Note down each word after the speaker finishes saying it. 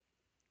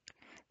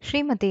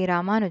Srimati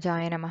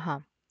Ramanujaya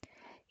Namaha.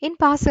 In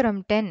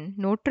Pasuram 10,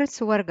 Notru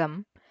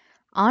Suvargam,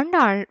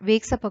 Andal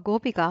wakes up a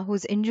Gopika who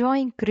is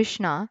enjoying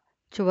Krishna,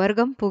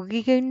 Chuvargam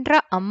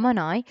Pugigendra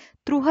Ammanai,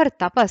 through her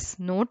tapas,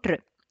 Notru.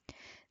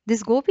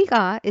 This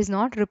Gopika is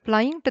not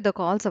replying to the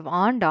calls of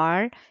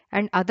Andal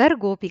and other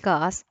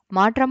Gopikas,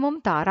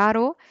 Matramum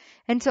Tararo,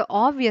 and so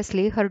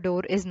obviously her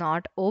door is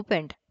not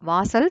opened.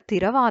 Vasal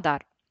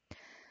Tiravadar.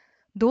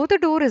 Though the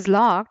door is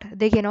locked,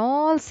 they can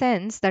all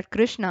sense that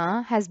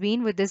Krishna has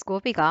been with this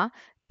Gopika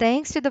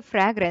thanks to the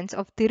fragrance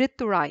of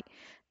Tirutturai,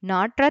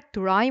 Natrat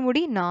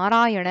Turaimudi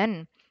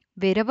Narayanan.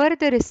 Wherever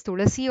there is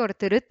Tulasi or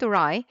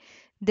Tirutturai,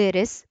 there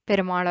is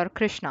Perumal or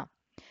Krishna.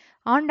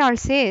 Andal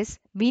says,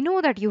 "We know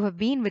that you have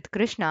been with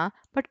Krishna,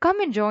 but come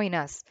and join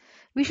us.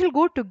 We shall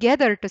go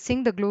together to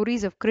sing the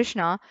glories of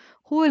Krishna,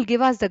 who will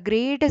give us the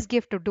greatest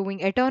gift of doing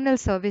eternal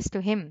service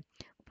to him.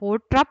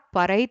 Potrap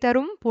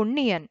Paraitarum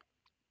Punniyan."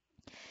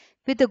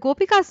 With the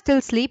Gopika still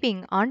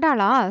sleeping, Andal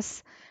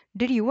asks,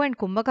 "Did you and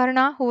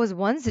Kumbhakarna, who was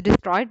once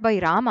destroyed by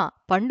Rama,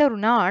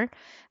 Pandarunal,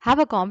 have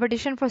a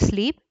competition for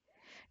sleep?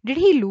 Did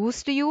he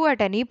lose to you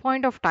at any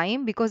point of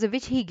time because of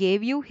which he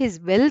gave you his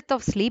wealth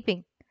of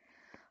sleeping?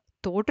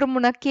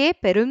 Totrumunakke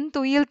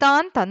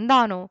perunthuyilthan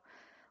tandano.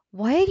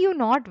 Why are you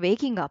not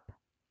waking up?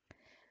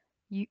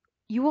 You,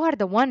 you are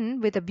the one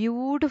with a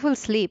beautiful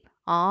sleep,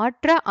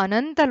 Atra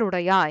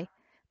Anantaludayai,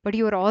 but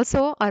you are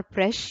also our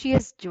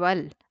precious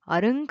jewel,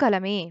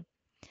 Arunkalame.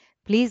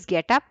 Please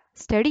get up,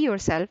 steady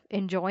yourself,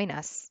 and join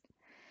us.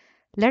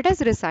 Let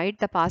us recite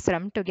the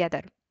Pasaram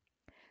together.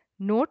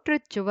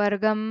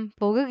 நோற்றுச்சுவர்க்கம்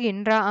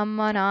புகுகின்ற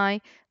அம்மனாய்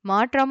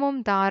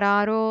மாற்றமும்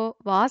தாராரோ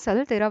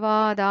வாசல்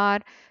திறவாதார்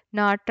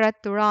நாற்றத்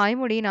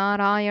துழாய்முடி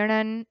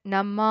நாராயணன்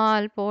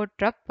நம்மால்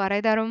போற்றப்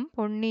பறைதரும்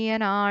புண்ணிய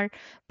நாள்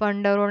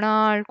பண்டொரு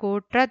நாள்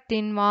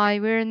கூற்றத்தின் வாய்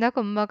வீழ்ந்த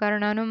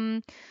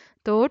கும்பகர்ணனும்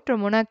தோற்று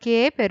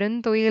முனக்கே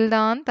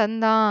பெருந்துயில்தான்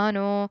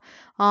தந்தானோ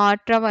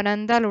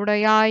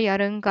ஆற்றவனந்தலுடையாய்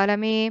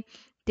அருங்கலமே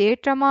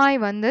தேற்றமாய்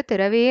வந்து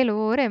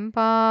திரவேலூர்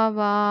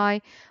எம்பாவாய்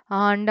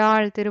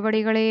ஆண்டாள்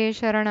திருவடிகளே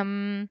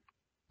சரணம்.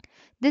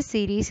 This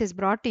series is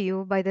brought to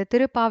you by the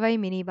Tirupavai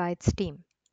Mini Bites team.